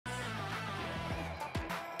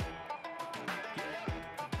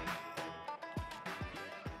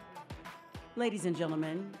Ladies and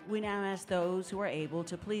gentlemen, we now ask those who are able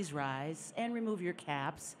to please rise and remove your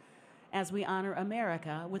caps as we honor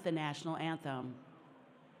America with the national anthem.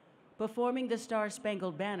 Performing the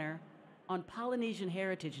Star-Spangled Banner on Polynesian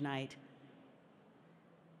Heritage Night,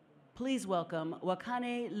 please welcome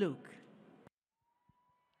Wakane Luke.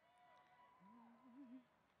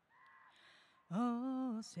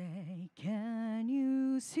 Oh, say, can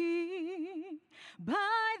you see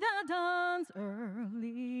by the dawn's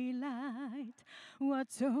early light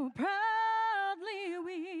what so proudly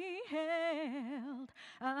we hailed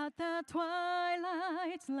at the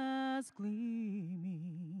twilight's last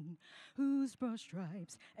gleaming, whose broad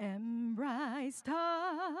stripes and bright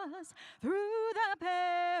stars through the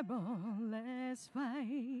perilous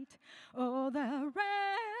fight, oh, the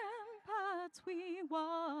ramparts we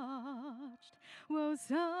watched were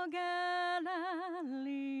so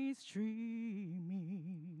gallantly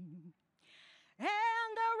streaming,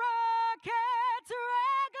 and the rockets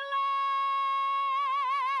regular,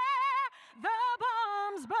 the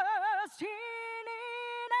bombs bursting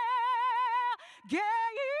in air,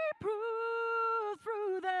 gay proof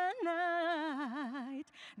through the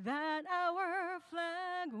night that our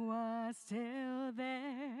flag was still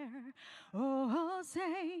there. Oh,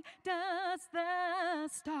 say, does the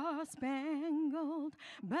star-spangled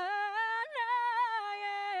banner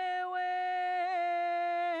wave?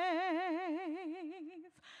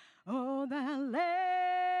 Oh, the land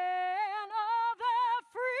of the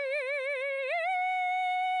free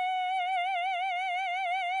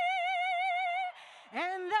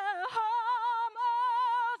and the home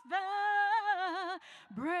of the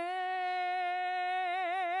brave.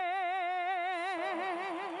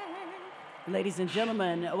 Ladies and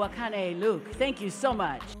gentlemen, Wakane Luke, thank you so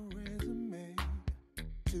much. Resume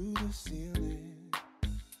to the ceiling.